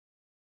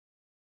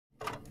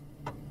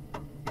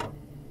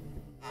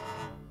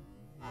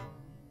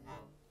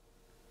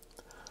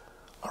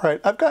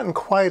right, I've gotten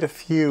quite a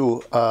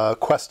few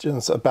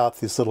questions about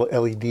these little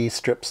LED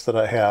strips that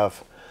I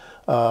have.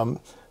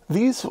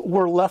 These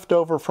were left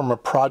over from a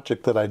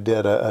project that I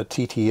did, a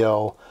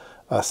TTL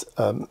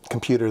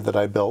computer that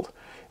I built.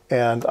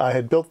 And I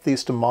had built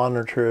these to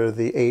monitor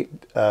the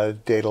 8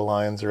 data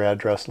lines or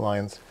address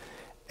lines.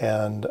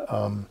 And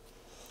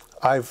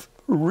I've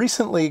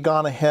recently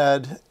gone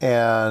ahead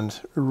and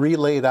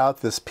relayed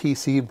out this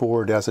PC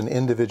board as an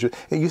individual.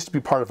 It used to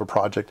be part of a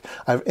project.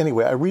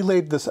 Anyway, I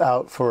relayed this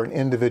out for an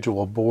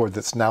individual board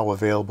that's now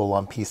available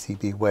on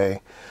PCBWay.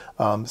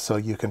 So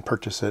you can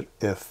purchase it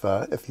if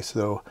you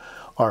so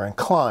are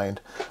inclined.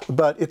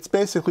 But it's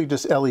basically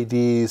just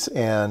LEDs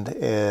and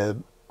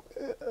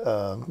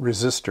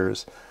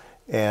resistors.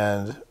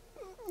 And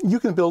you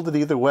can build it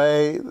either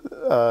way.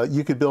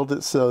 You could build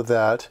it so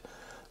that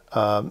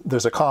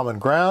there's a common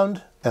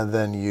ground, and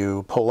then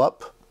you pull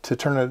up to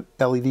turn an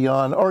LED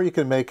on, or you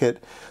can make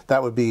it,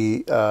 that would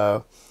be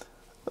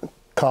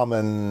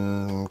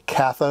common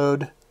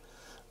cathode,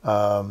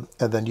 and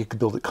then you could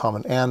build it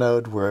common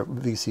anode, where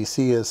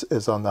VCC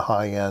is on the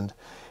high end,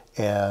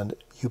 and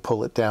you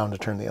pull it down to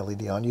turn the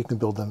LED on. You can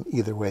build them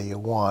either way you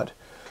want.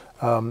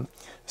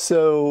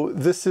 So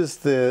this is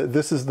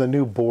the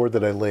new board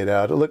that I laid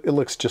out. It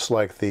looks just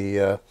like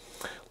the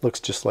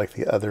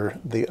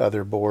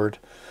other board.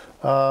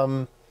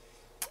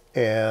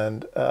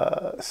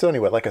 So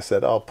anyway, like I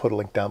said, I'll put a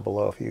link down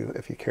below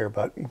if you care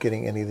about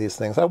getting any of these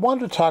things. I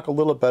wanted to talk a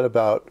little bit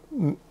about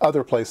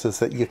other places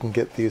that you can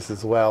get these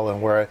as well,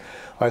 and where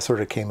I sort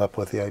of came up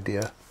with the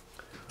idea.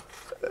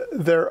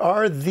 There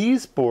are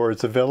these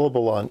boards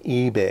available on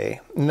eBay.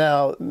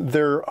 Now,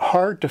 they're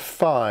hard to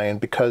find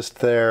because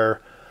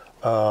they're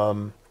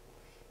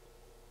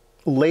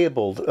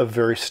labeled a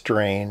very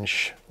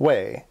strange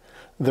way.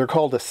 They're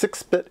called a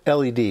 6-bit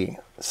LED.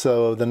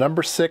 So the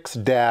number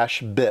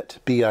 6-bit,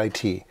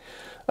 B-I-T,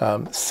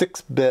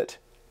 6-bit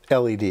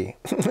LED.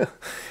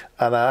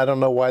 And I don't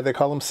know why they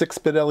call them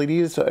 6-bit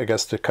LEDs. I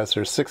guess because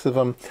there's 6 of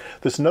them.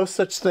 There's no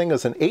such thing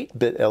as an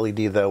 8-bit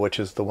LED though, which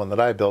is the one that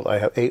I built. I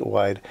have 8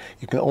 wide.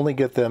 You can only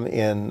get them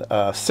in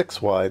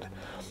 6 wide.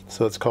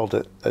 So it's called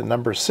a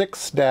number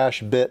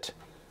 6-bit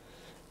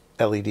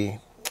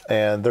LED.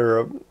 And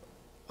they're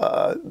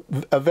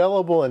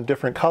available in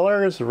different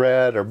colors,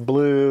 red or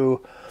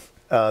blue.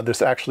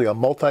 There's actually a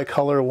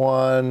multicolor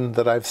one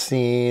that I've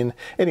seen.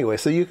 Anyway,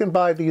 so you can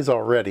buy these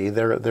already.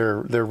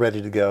 They're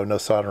ready to go, no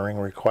soldering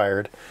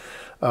required.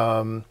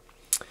 And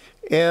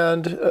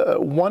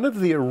one of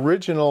the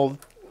original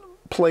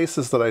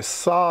places that I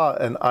saw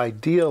an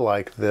idea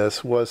like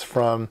this was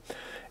from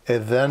a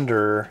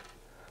vendor,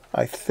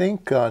 I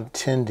think on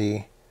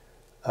Tindy.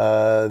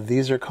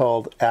 These are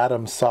called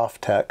Atom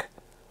Softtech.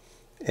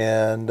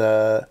 And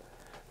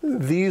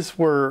these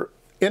were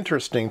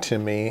interesting to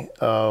me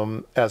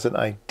as an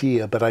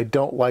idea, but I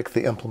don't like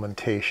the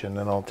implementation,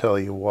 and I'll tell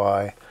you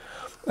why.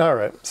 All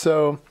right,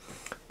 so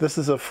this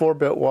is a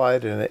 4-bit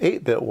wide and an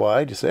 8-bit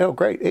wide. You say, oh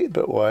great,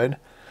 8-bit wide.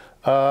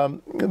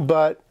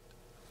 But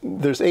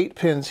there's 8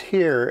 pins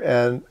here,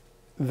 and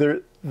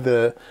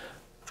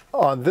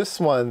on this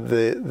one,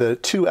 the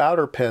 2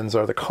 outer pins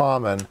are the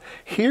common.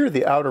 Here,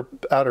 the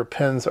outer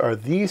pins are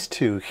these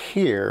 2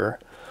 here.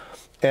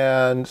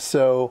 And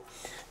so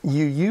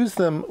you use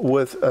them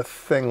with a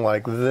thing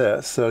like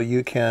this, so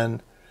you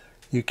can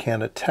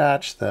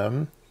attach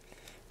them.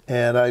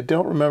 And I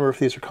don't remember if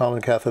these are common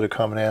cathode or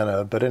common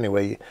anode, but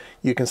anyway,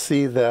 you can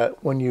see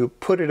that when you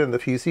put it in the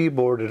PC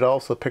board, it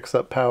also picks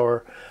up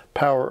power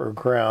or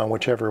ground,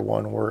 whichever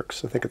one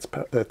works. I think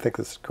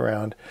it's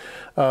ground.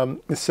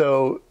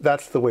 So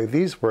that's the way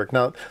these work.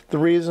 Now, the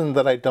reason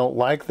that I don't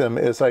like them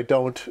is I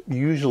don't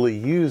usually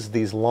use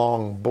these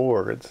long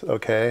boards,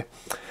 okay?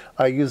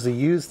 I usually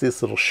use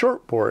these little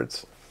short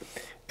boards.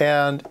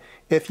 And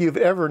if you've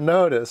ever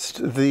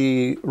noticed,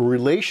 the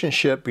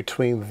relationship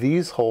between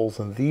these holes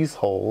and these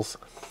holes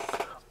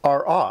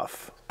are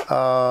off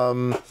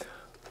on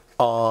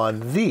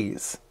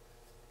these.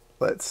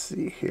 Let's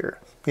see here.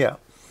 Yeah.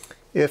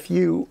 If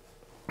you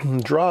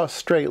draw a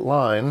straight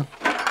line,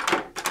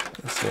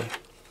 let's see.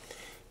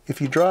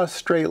 If you draw a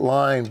straight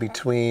line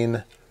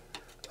between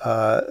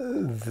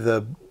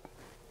the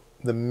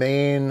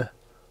main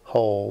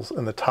holes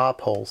and the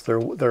top holes,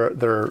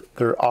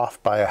 they're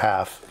off by a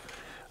half.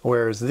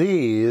 Whereas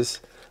these,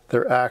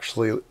 they're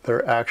actually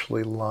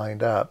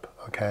lined up,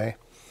 okay?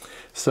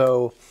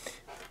 So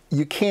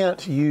you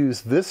can't use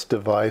this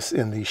device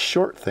in these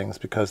short things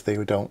because they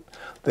don't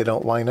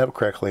line up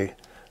correctly.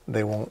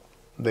 They won't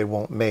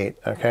mate,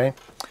 okay?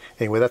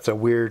 Anyway, that's a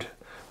weird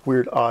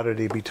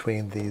oddity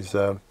between these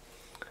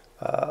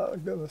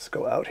let's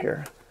go out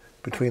here.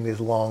 Between these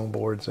long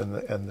boards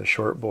and the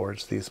short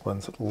boards, these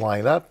ones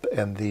line up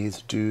and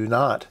these do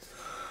not.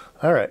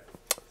 All right,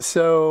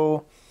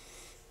 so,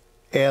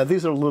 and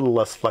these are a little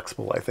less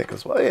flexible, I think,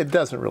 as well. It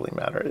doesn't really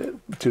matter,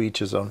 to each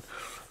his own.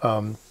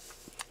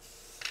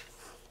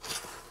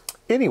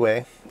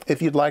 Anyway, if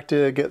you'd like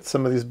to get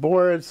some of these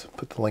boards,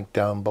 put the link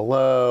down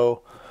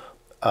below.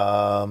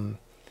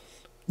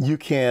 You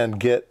can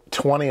get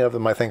 20 of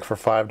them, I think, for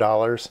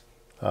 $5.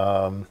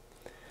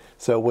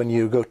 So when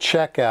you go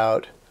check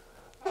out,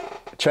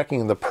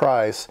 checking the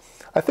price,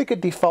 I think it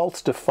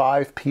defaults to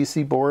 5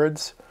 PC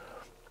boards,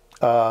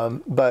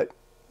 but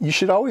you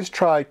should always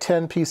try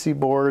 10 PC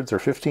boards or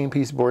 15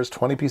 PC boards,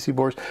 20 PC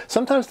boards.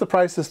 Sometimes the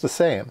price is the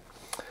same,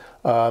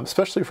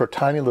 especially for a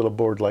tiny little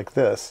board like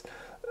this.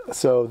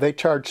 So they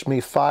charged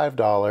me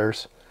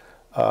 $5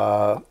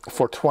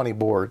 for 20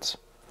 boards.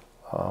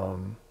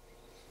 So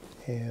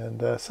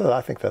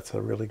I think that's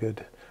a really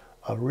good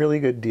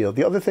deal.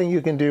 The other thing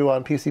you can do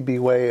on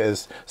PCBWay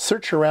is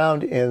search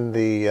around in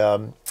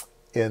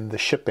the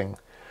shipping.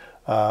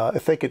 I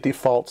think it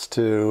defaults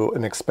to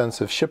an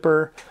expensive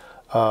shipper,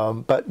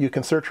 but you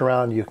can search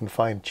around. You can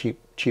find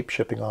cheap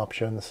shipping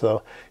options. So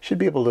you should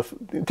be able to.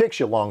 It takes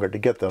you longer to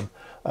get them,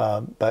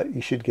 but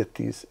you should get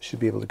these. Should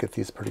be able to get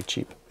these pretty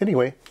cheap.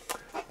 Anyway,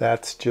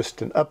 that's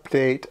just an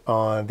update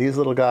on these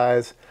little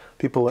guys.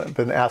 People have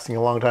been asking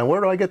a long time,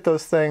 where do I get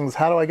those things?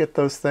 How do I get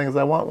those things?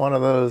 I want one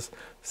of those.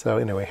 So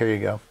anyway, here you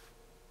go.